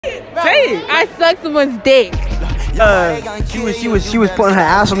Say it. I sucked someone's dick. She was putting her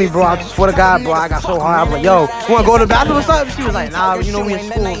ass on me, bro. I swear to God, bro. I got so hard. I was like, yo, you wanna go to the bathroom or something? She was like, nah, you know we in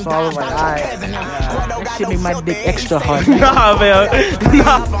school. So I was like, alright. That shit made my dick extra hard. Nah, man.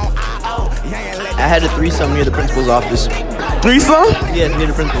 Nah. I had a threesome near the principal's office. Threesome? Yes, near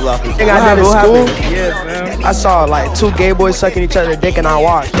the principal's office. Thing I did in school, Yes, man. I saw like 2 gay boys sucking each other's dick and I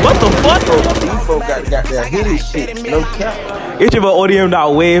watched. What the fuck? These folks got that hitty shit. No cap. It's your boy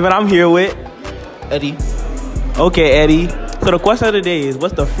Odm.Wave, and I'm here with Eddie. Okay, Eddie. So the question of the day is,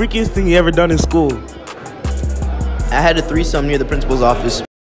 what's the freakiest thing you ever done in school? I had a threesome near the principal's office.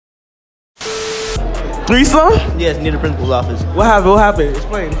 Threesome? Yes, near the principal's office. What happened? What happened?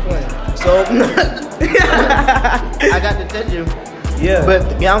 Explain. So, I got detention. Yeah. But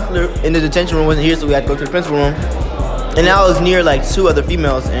the counselor in the detention room wasn't here, so we had to go to the principal room. And I was near like 2 other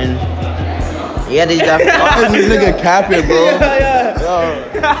females, and yeah, they got. Oh, this nigga capping, bro.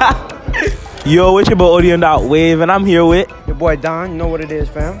 Yeah. Yo, it's your boy Odm.Wave, and I'm here with Your boy Don, you know what it is,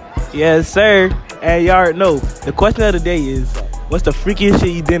 fam. Yes, sir. And y'all already know. The question of the day is, what's the freakiest shit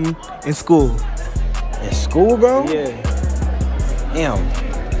you did in school? In school, bro? Yeah. Damn.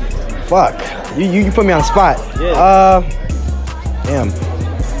 Fuck. You put me on the spot. Yeah. Damn.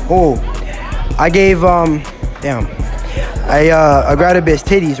 Oh. I gave damn. I grabbed a bitch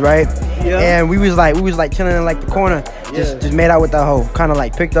titties, right? Yeah. And we was like chilling in like the corner. Just made out with that hoe. Kinda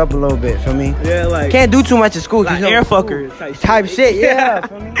like picked up a little bit, feel me? Yeah, like can't do too much in school. like you know, air fucker type shit, yeah.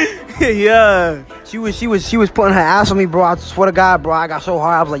 Feel me? Yeah. She was putting her ass on me, bro. I swear to God, bro. I got so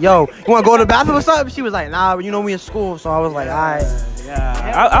hard. I was like, yo, you wanna go to the bathroom or something? She was like, nah, you know we in school. So I was like, alright.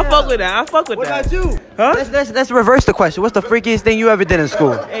 Yeah. I fuck with that. I fuck with that. What about you? Huh? Let's reverse the question. What's the freakiest thing you ever did in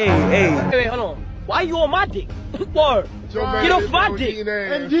school? Hey. Wait, hold on. Why you on my dick? What? Get off my dick.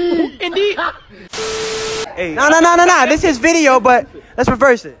 Indeed. Hey. No. This is video, but let's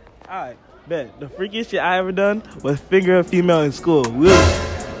reverse it. Alright, bet. The freakiest shit I ever done was finger a female in school. We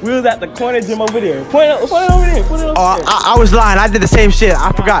was at the corner gym over there. Point it over there. Oh, I was lying. I did the same shit.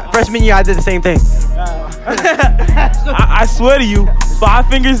 I forgot. Freshman year, I did the same thing. I swear to you, 5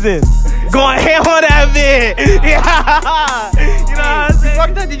 fingers in. Going ham on that bitch. Yeah. You know what I'm saying?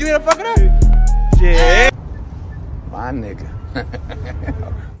 Fucked up? Did you end up fucking up? Shit. My nigga.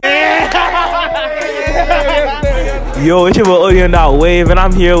 Yo, it's your boy Odm.Wave, and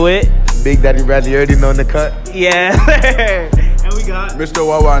I'm here with Big Daddy Bradley, you already know in the cut. Yeah. And we got Mr.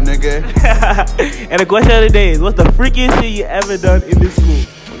 Wawa, nigga. And the question of the day is, what's the freakiest shit you ever done in this school?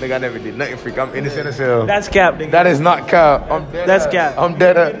 Nigga, I never did nothing freak. I'm innocent as hell. That's cap, nigga. That is not cap. I'm dead. That's cap. I'm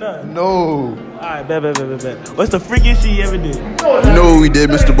dead. No. Alright, bet. What's the freakiest shit you ever did? You know what we did,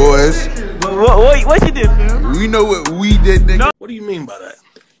 Mr. Boys? What you did, fam? We know what we did, nigga. No. What do you mean by that?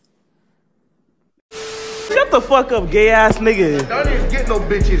 Shut the fuck up, gay ass nigga. Don't even get no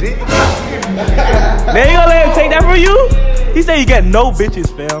bitches. Man, you gonna let him take that from you? He said you got no bitches,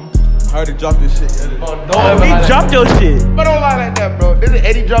 fam. I already dropped this shit. He dropped your shit. But don't lie like that, bro. Didn't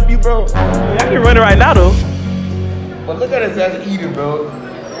Eddie drop you, bro? I can run it right now, though. But look at his ass eating, bro.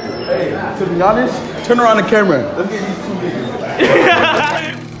 Hey, to be honest, turn around the camera. Look at these 2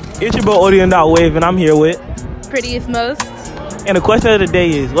 niggas. It's your boy Odm.Wave, and I'm here with Prettiest most. And the question of the day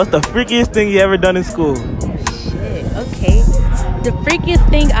is, what's the freakiest thing you ever done in school? Shit, okay. The freakiest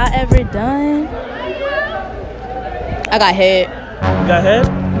thing I ever done. I got head. You got head?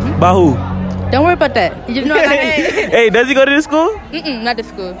 Mm-hmm. By who? Don't worry about that. You just know I got head. Hey, does he go to this school? Not to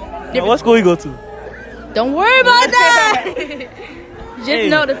school. What school you go to? Don't worry about that. Just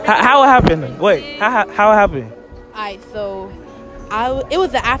know the. How it happened? Wait, how it happened? Alright, so it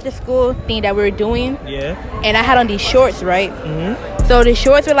was an after school thing that we were doing. Yeah. And I had on these shorts, right? Mm-hmm. So the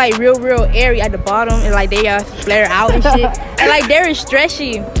shorts were like real airy at the bottom, and like they flare out and shit, and like they were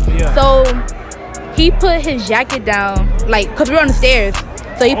stretchy. Yeah. So he put his jacket down, like, cause we were on the stairs.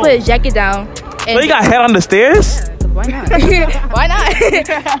 So he put his jacket down. And so he got head on the stairs? Why not? Why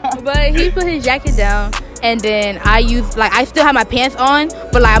not? But he put his jacket down, and then I still had my pants on,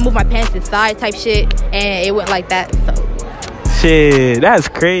 but like I moved my pants to the side type shit, and it went like that. So. Shit, that's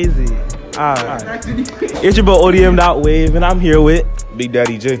crazy. Alright. It's your boy Odm.Wave, and I'm here with Big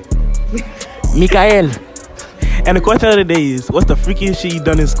Daddy J. Mikael. And the question of the day is, what's the freakiest shit you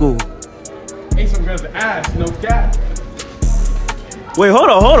done in school? Ain't some girls ass, no cap. Wait, hold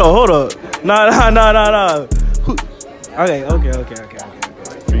on. No. Okay.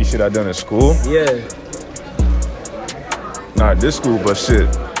 Free shit I done in school? Yeah. Not this school, but shit.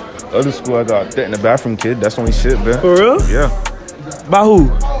 Other school I got that in the bathroom, kid. That's only shit, man. For real? Yeah. By who?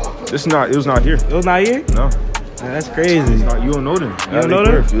 It was not here. It was not here? No. That's crazy. You don't know them. You don't know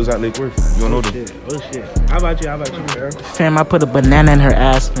them? It was at Lake Worth. You don't know them. Oh shit. How about you, bro? Fam, I put a banana in her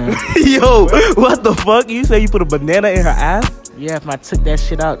ass, fam. Yo, what the fuck? You say you put a banana in her ass? Yeah, if I took that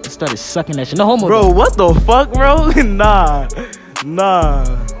shit out and started sucking that shit. No homo. Bro, what the fuck, bro? Nah.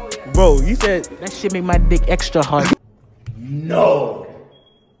 Bro, you said That shit make my dick extra hard. No.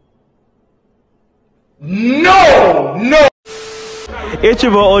 it's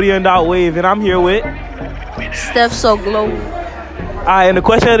your boy Odm.Wave, and I'm here with. Steph so glow. Alright, and the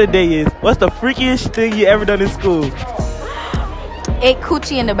question of the day is, what's the freakiest thing you ever done in school? Ate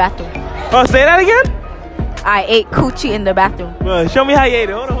coochie in the bathroom. Oh, say that again? I ate coochie in the bathroom. Bro, show me how you ate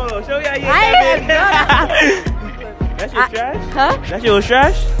it. Hold on. Show me how you ate that. That's your trash? Huh? That's your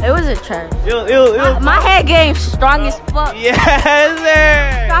trash? It wasn't trash. Ew. My head game strong as fuck. Yes,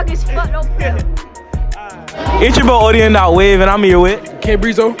 sir. Strong as fuck, no pill. It's your boy Odm.Wave, and I'm here with. K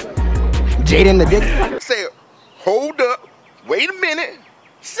Breezo. Jidion the dick. Say, hold up, wait a minute,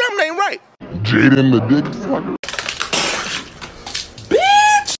 something ain't right. Jidion the dick fucker.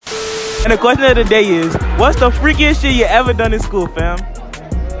 And the question of the day is, what's the freakiest shit you ever done in school, fam?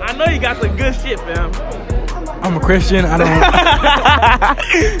 I know you got some good shit, fam. I'm a Christian. I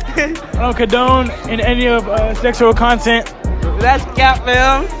don't condone in any of sexual content. That's cap,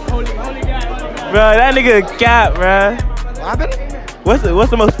 fam. Holy God. Bro, that nigga cap, bro. What happened? What's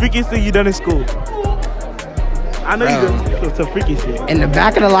the most freakiest thing you done in school? I know you done some freaky shit. In the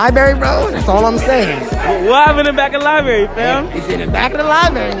back of the library, bro. That's all I'm saying. What happened in the back of the library, fam? It's in the back of the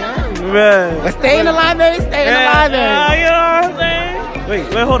library, man. Bro. But stay in the library, stay in the library. You know what I'm saying?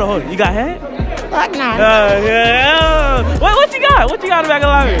 Wait, hold on. You got head? Fuck nah. Yeah. What you got? What you got in the back of the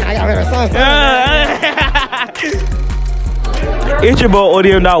library? I got rid of something. It's your boy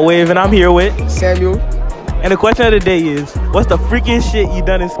Odm.Wave, and I'm here with Samuel. And the question of the day is, what's the freakiest shit you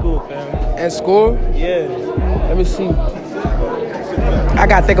done in school, fam? In school? Yeah. Let me see. I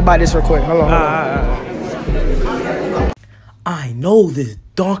gotta think about this real quick. Hold on. I know this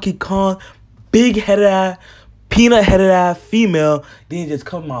Donkey Kong, big-headed ass, peanut-headed ass female didn't just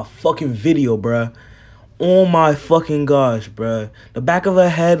come my fucking video, bruh. Oh my fucking gosh, bruh. The back of her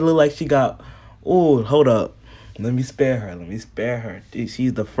head look like she got... Oh, hold up. Let me spare her.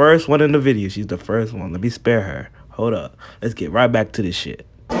 She's the first one in the video. She's the first one. Let me spare her. Hold up. Let's get right back to this shit.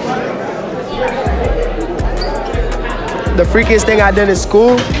 The freakiest thing I did in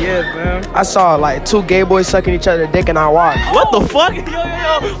school? Yeah, man. I saw like two gay boys sucking each other's dick and I watched. What the fuck? Yo.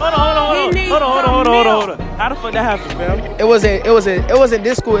 Hold on. How the fuck that happened, fam? It wasn't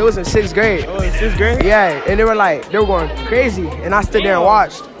this school. It was in 6th grade. Oh, in 6th grade? Yeah, and they were going crazy, and I stood there and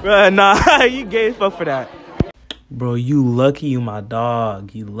watched. Bruh, nah, you gay as fuck for that. Bro, you lucky you my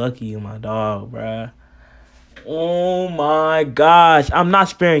dog. You lucky you my dog, bruh. Oh my gosh. I'm not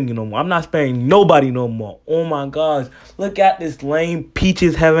sparing you no more. I'm not sparing nobody no more. Oh my gosh. Look at this lame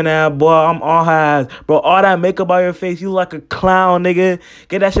peaches having that boy. I'm all her ass. Bro, all that makeup on your face. You like a clown, nigga.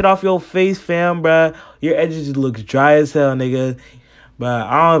 Get that shit off your face, fam, bruh. Your edges just looks dry as hell, nigga. Bruh,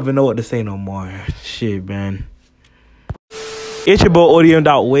 I don't even know what to say no more. Shit, man. It's your boy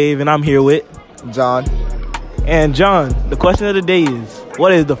Odm.Wave, and I'm here with John. And John, the question of the day is,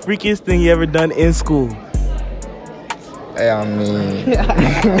 what is the freakiest thing you ever done in school? Hey, I mean,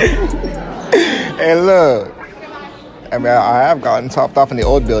 hey, look. I mean, I have gotten topped off in the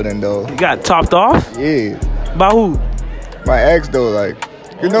old building, though. You got topped off? Yeah. By who? My ex, though, like,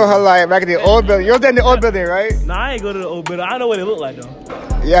 you know how, like, back in the old building, you was there in the old building, right? Nah, I ain't go to the old building. I know what it looked like, though.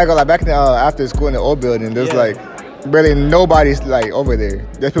 Yeah, I go, like, back in the, after school in the old building, there's, like, barely nobody's, like, over there.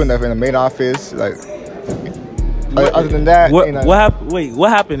 There's people in the main office, like, other than that, What, you know, what happened? Wait, what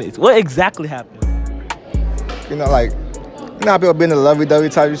happened? What exactly happened? you know, like, you know how people been in the lovey-dovey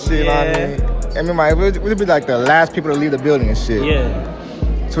type of shit, you know what I mean? I mean, like, we'd be, like, the last people to leave the building and shit.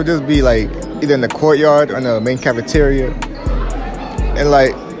 Yeah. So it'd just be, like, either in the courtyard or in the main cafeteria. And,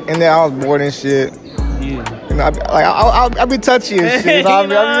 like, in there, I was bored and shit. Yeah. You know, I'll be touchy and shit. You know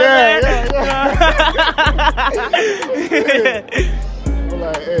what I mean? Yeah.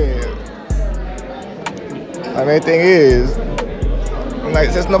 Like, hey. I mean, thing is, I'm like,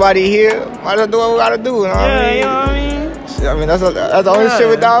 since nobody here, might as well do what we gotta do. You know what I mean? You know what I mean? I mean, that's the only shit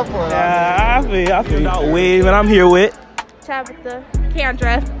we're down for. Yeah, I feel Odm.Wave, and I'm here with Tabitha,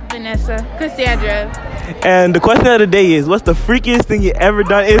 Kendra, Vanessa, Cassandra. And the question of the day is, what's the freakiest thing you ever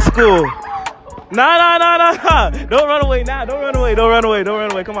done in school? Nah. Don't run away now. Don't run away.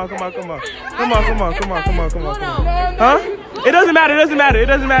 Come on. Huh? It doesn't matter.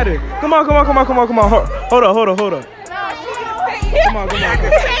 Come on. Hold on. Come on.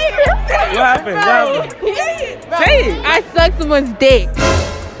 What happened? Say it. I sucked someone's dick.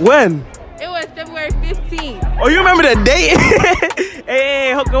 When? It was February February 15th. Oh, you remember the date?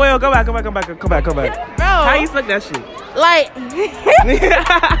 Hey, come back. Bro. How you suck that shit? Like, I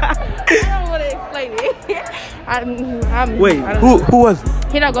don't want to explain it. Wait, who was it?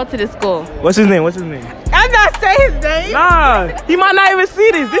 He don't go to this school. What's his name? I'm not saying his name. Nah, he might not even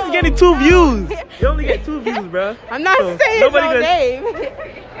see this. This is getting 2 views. You only get 2 views, bro. I'm not saying no name.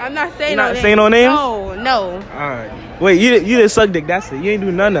 I'm not saying no name. Not saying no names? No. Alright. Wait, you just suck dick. That's it. You ain't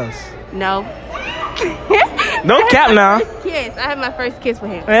do nothing else. No. No cap now. Kiss. I had my first kiss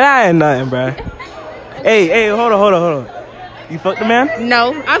with him. Man, that ain't nothing, bro. Hey, hold on. You fucked the man?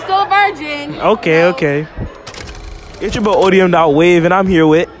 No, I'm still a virgin. Okay. It's your boy Odm.Wave, and I'm here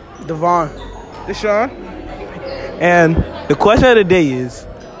with Devon. Deshaun. And the question of the day is,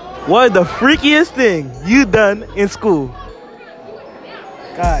 what is the freakiest thing you done in school?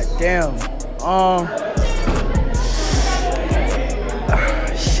 God damn.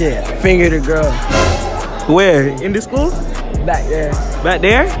 Shit. Fingered a girl. Where? In the school? Back there. Back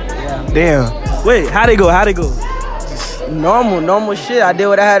there? Yeah. Damn. Wait, how'd it go? Just normal shit. I did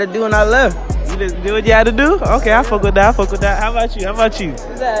what I had to do and I left. You just did what you had to do? Okay, I fuck with that. How about you?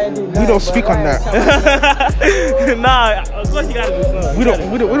 We don't speak on that. Nah, of course you gotta do something. We don't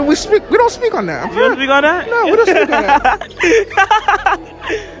speak on that. You don't speak on that? No, we don't speak on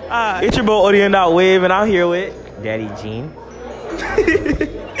that. It's your boy Odm.Wave, and I'm here with Daddy Gene.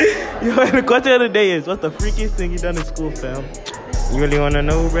 Yo, and the question of the day is, what's the freakiest thing you done in school, fam? You really want to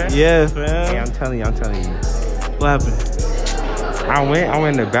know, bro? Yeah, fam. Hey, I'm telling you. What happened? I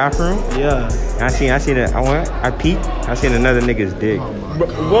went in the bathroom. Yeah. I peeked. I seen another nigga's dick.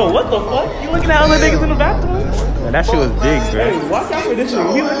 Whoa, what the fuck? You looking at other niggas in the bathroom? Man, that shit was big, bro. Hey, watch out for this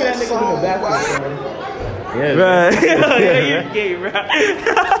nigga. You looking at niggas in the bathroom, Yeah, bro. Yeah, you're gay, bro.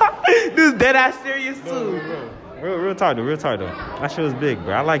 This dead ass serious too. Real talk though. That shit was big,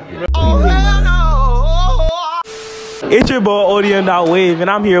 bro. I liked it. It's your boy Odm.Wave, and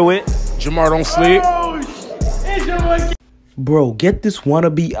I'm here with Jamar don't sleep. Bro, get this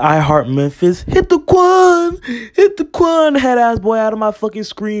wannabe I Heart Memphis. Hit the Quan, head ass boy out of my fucking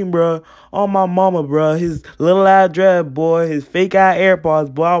screen, bro. On my mama, bro. His little ass dread, boy. His fake eye AirPods,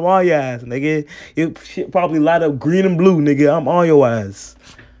 boy. I'm on your ass, nigga. It shit probably light up green and blue, nigga. I'm on your ass.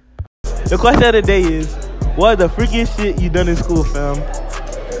 The question of the day is, what is the freakiest shit you done in school, fam?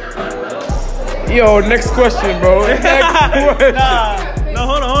 Yo, next question, bro. Next question. No,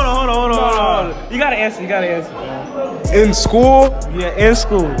 hold on. You gotta answer, fam. In school? Yeah, in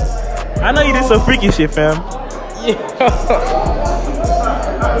school. I know you did some freaky shit, fam. Yeah.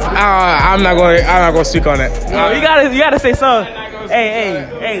 I'm not gonna speak on that. No, you gotta say something.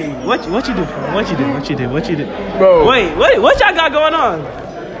 Hey, what you do, fam? What you did? Bro. Wait, what y'all got going on?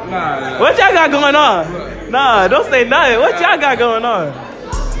 What y'all got going on? Nah, don't say nothing. What y'all got going on?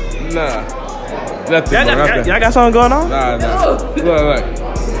 Nah. Nothing. Y'all got something going on? Nah. Look.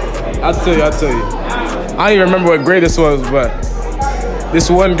 I'll tell you. I don't even remember what grade this was, but this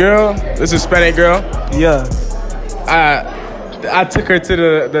one girl, this Hispanic girl. Yeah. I took her to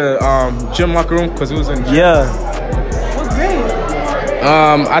the gym locker room because it was in gym. Yeah. What grade?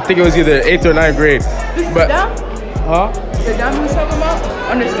 I think it was either 8th or 9th grade. This is but down? Huh? The down we was talking about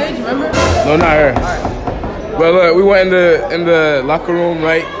on the stage, remember? No, not her. But look, we went in the locker room,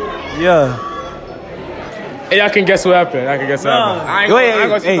 right? Yeah. And y'all can guess what happened. I ain't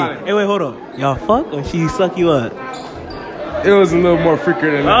Wait, hold on. Y'all fuck or she suck you up? It was a little more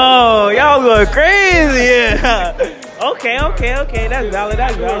freakier than that. Oh, y'all going crazy, yeah. Okay. That's valid.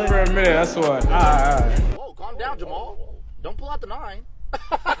 For a minute, that's why. All right. Whoa, calm down, Jamal. Don't pull out the 9.